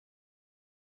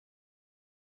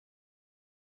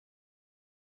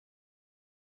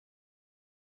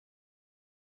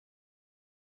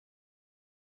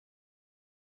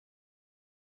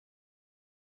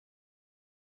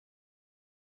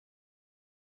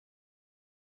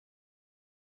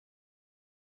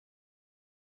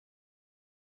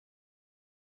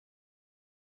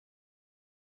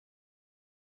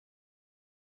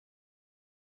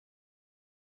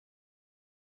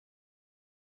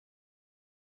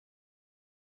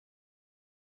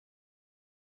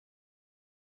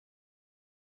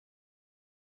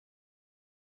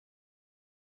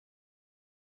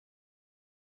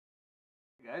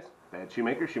Hey guys, Bad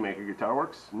Shoemaker, Shoemaker Guitar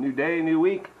Works. New day, new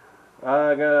week.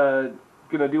 Gonna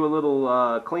do a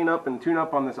little cleanup and tune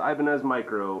up on this Ibanez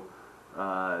Micro.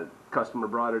 Customer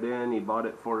brought it in. He bought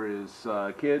it for his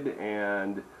kid,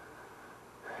 and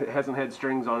it hasn't had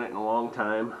strings on it in a long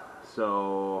time,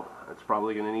 so it's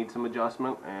probably gonna need some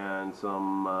adjustment and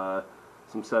some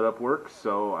setup work.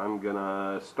 So I'm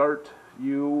gonna start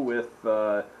you with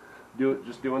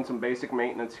just doing some basic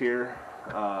maintenance here.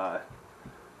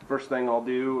 First thing I'll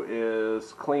do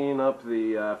is clean up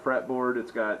the fretboard.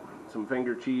 It's got some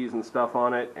finger cheese and stuff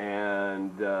on it,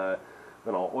 and then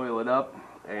I'll oil it up,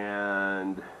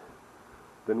 and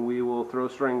then we will throw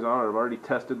strings on it. I've already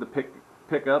tested the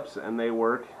pickups and they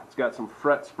work. It's got some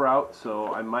fret sprout,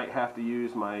 so I might have to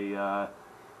use my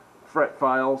fret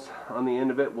files on the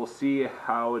end of it. We'll see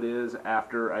how it is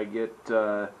after I get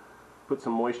put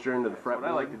some moisture into the fretboard. What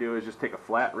I like to do is just take a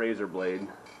flat razor blade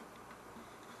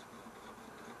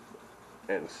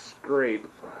and scrape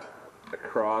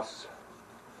across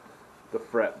the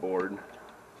fretboard.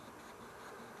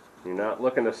 You're not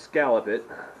looking to scallop it,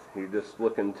 you're just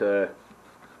looking to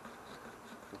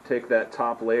take that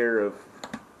top layer of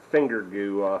finger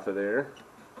goo off of there.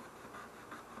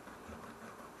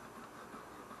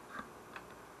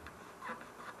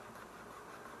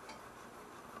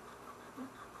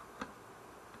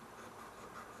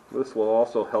 This will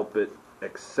also help it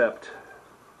accept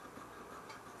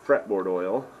fretboard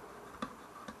oil.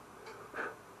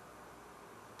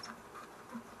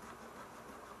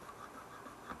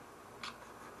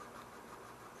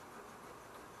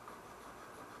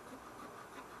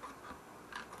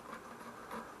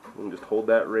 And just hold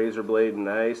that razor blade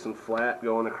nice and flat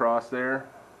going across there,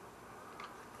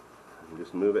 and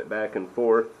just move it back and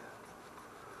forth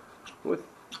with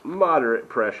moderate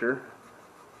pressure,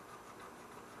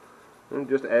 and it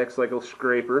just acts like a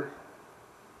scraper.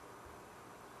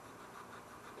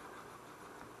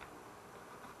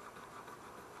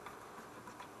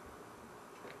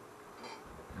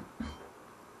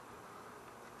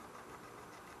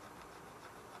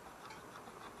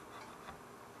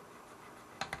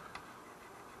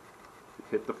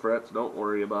 Hit the frets, don't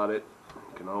worry about it.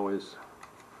 You can always,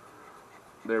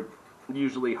 they're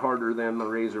usually harder than the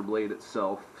razor blade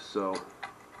itself, so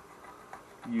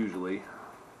usually.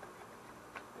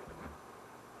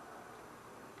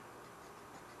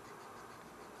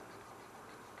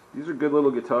 These are good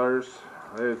little guitars.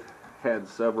 I've had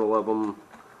several of them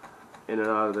in and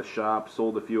out of the shop,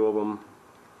 sold a few of them.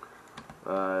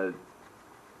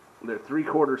 They're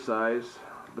 3/4 size,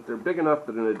 but they're big enough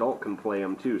that an adult can play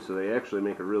them too, so they actually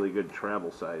make a really good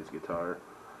travel size guitar.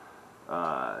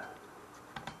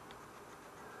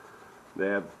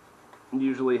 They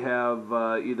usually have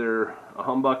either a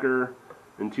humbucker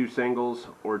and 2 singles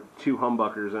or 2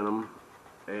 humbuckers in them,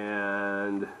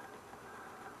 and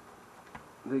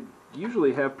they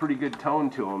usually have pretty good tone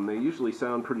to them. They usually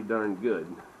sound pretty darn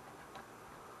good.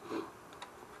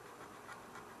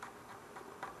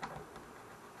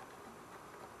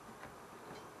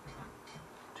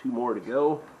 Two more to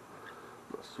go.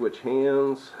 I'll switch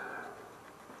hands.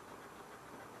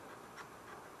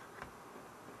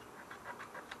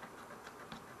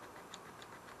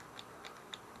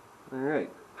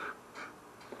 Alright.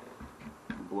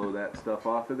 Blow that stuff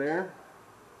off of there.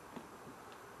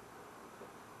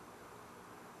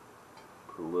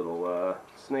 Put a little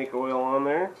snake oil on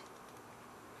there,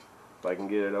 if I can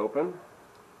get it open.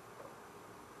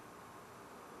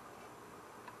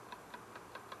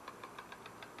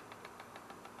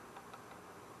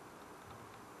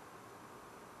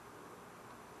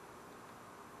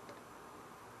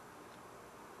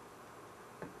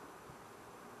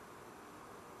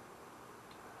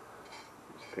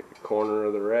 Pick a corner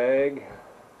of the rag,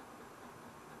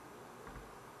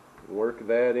 work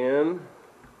that in.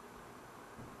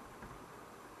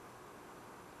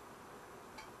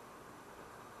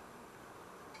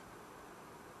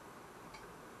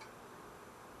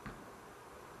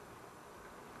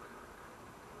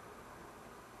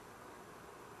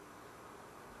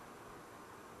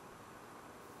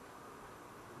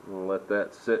 We'll let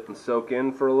that sit and soak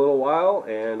in for a little while,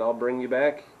 and I'll bring you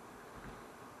back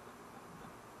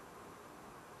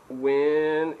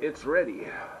when it's ready.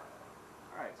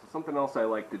 Alright, so something else I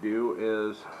like to do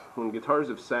is when guitars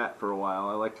have sat for a while,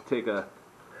 I like to take a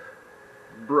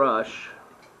brush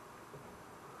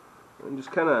and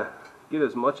just kind of get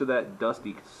as much of that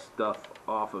dusty stuff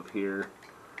off of here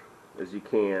as you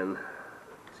can.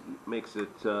 It makes it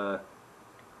just a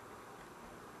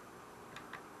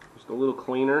little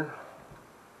cleaner.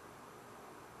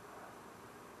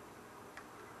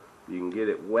 You can get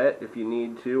it wet if you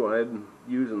need to. I'm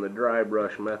using the dry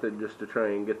brush method just to try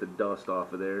and get the dust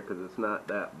off of there because it's not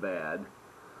that bad.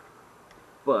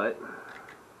 But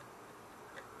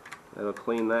that'll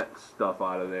clean that stuff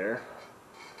out of there.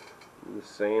 The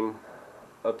same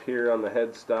up here on the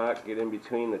headstock, get in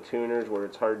between the tuners where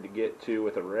it's hard to get to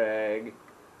with a rag.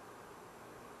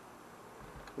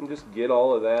 And just get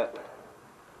all of that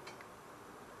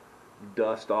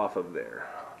dust off of there.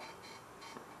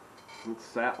 It's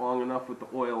sat long enough with the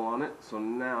oil on it, so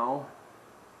now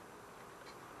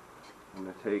I'm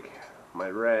going to take my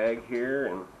rag here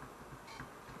and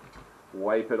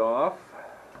wipe it off.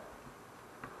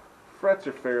 Frets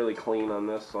are fairly clean on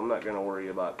this, so I'm not going to worry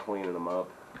about cleaning them up.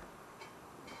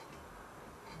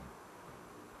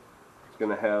 It's going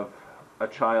to have a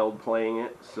child playing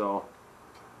it, so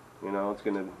you know it's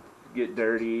going to get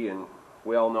dirty, and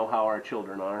we all know how our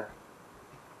children are.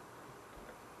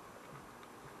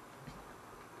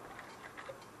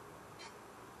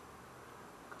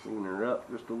 Clean her up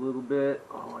just a little bit.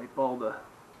 I'll wipe all the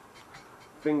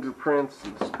fingerprints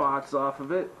and spots off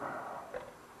of it.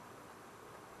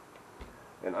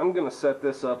 And I'm going to set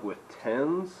this up with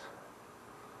 10s.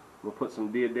 We'll put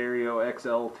some D'Addario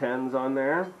XL 10s on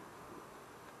there.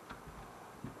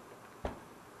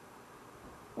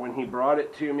 When he brought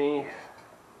it to me,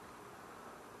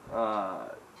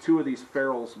 2 of these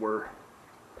ferrules were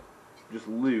just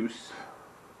loose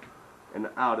and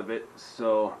out of it,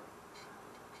 so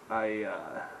I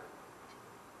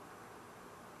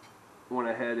went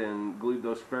ahead and glued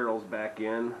those ferrules back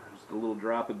in. Just a little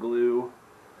drop of glue,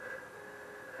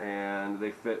 and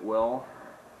they fit well.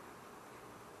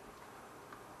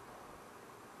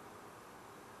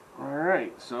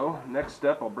 Alright, so next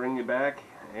step, I'll bring you back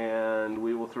and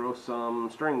we will throw some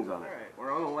strings on it. Alright,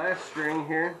 we're on the last string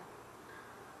here.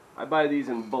 I buy these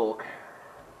in bulk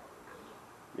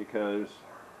because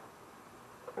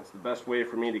it's the best way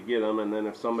for me to get them, and then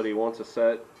if somebody wants a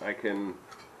set, I can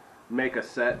make a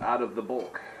set out of the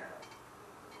bulk.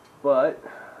 But,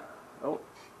 oh,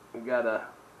 we got a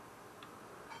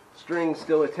string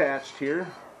still attached here.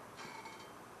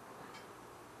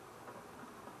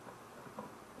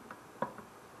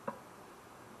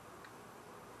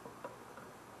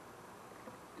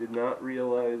 Did not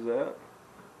realize that.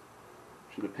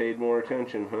 Should have paid more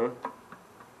attention, huh?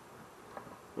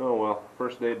 Oh well,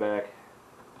 first day back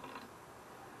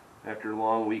after a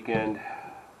long weekend.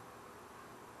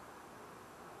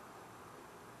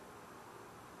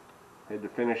 Had to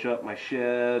finish up my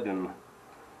shed and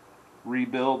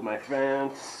rebuild my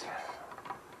fence.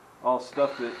 All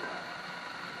stuff that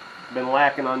I've been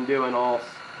lacking on doing all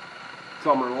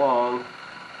summer long.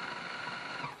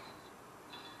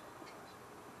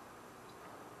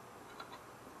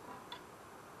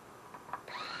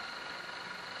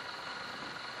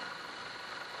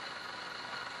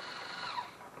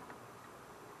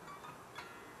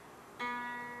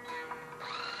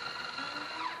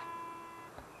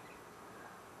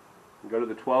 Go to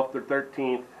the 12th or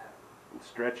 13th and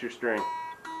stretch your string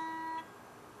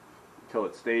until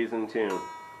it stays in tune.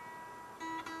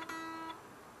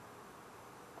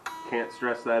 Can't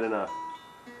stress that enough.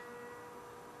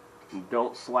 And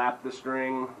don't slap the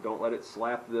string. Don't let it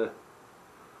slap the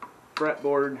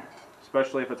fretboard,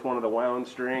 especially if it's one of the wound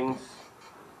strings.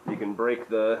 You can break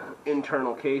the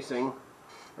internal casing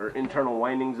or internal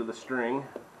windings of the string.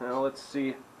 Now let's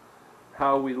see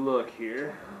how we look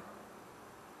here.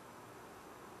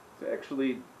 It's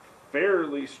actually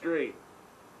fairly straight.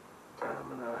 I'm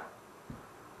going to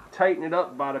tighten it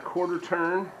up about a quarter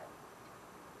turn.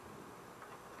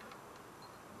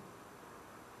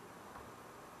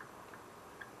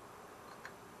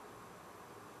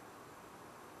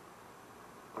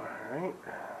 Alright.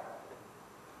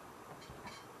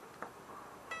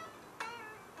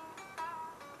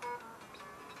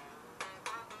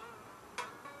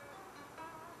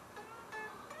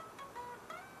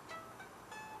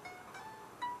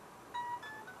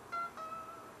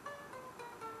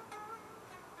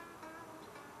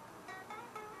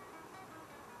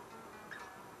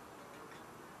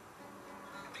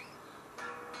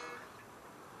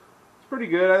 Pretty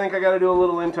good. I think I got to do a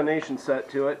little intonation set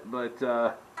to it, but it's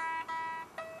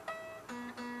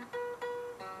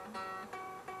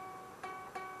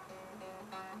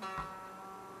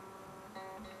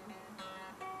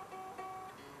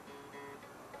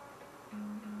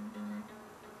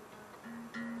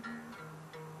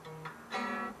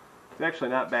actually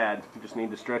not bad. You just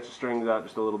need to stretch the strings out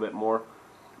just a little bit more.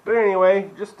 But anyway,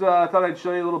 just thought I'd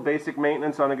show you a little basic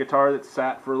maintenance on a guitar that's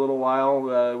sat for a little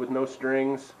while with no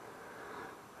strings.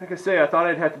 Like I say, I thought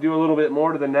I'd have to do a little bit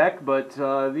more to the neck, but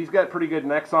these got pretty good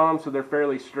necks on them, so they're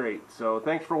fairly straight. So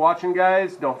thanks for watching,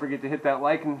 guys. Don't forget to hit that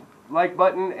like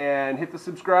button and hit the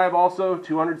subscribe also.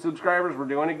 200 subscribers, we're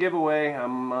doing a giveaway.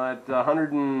 I'm at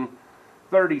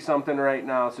 130 something right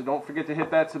now, so don't forget to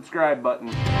hit that subscribe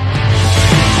button.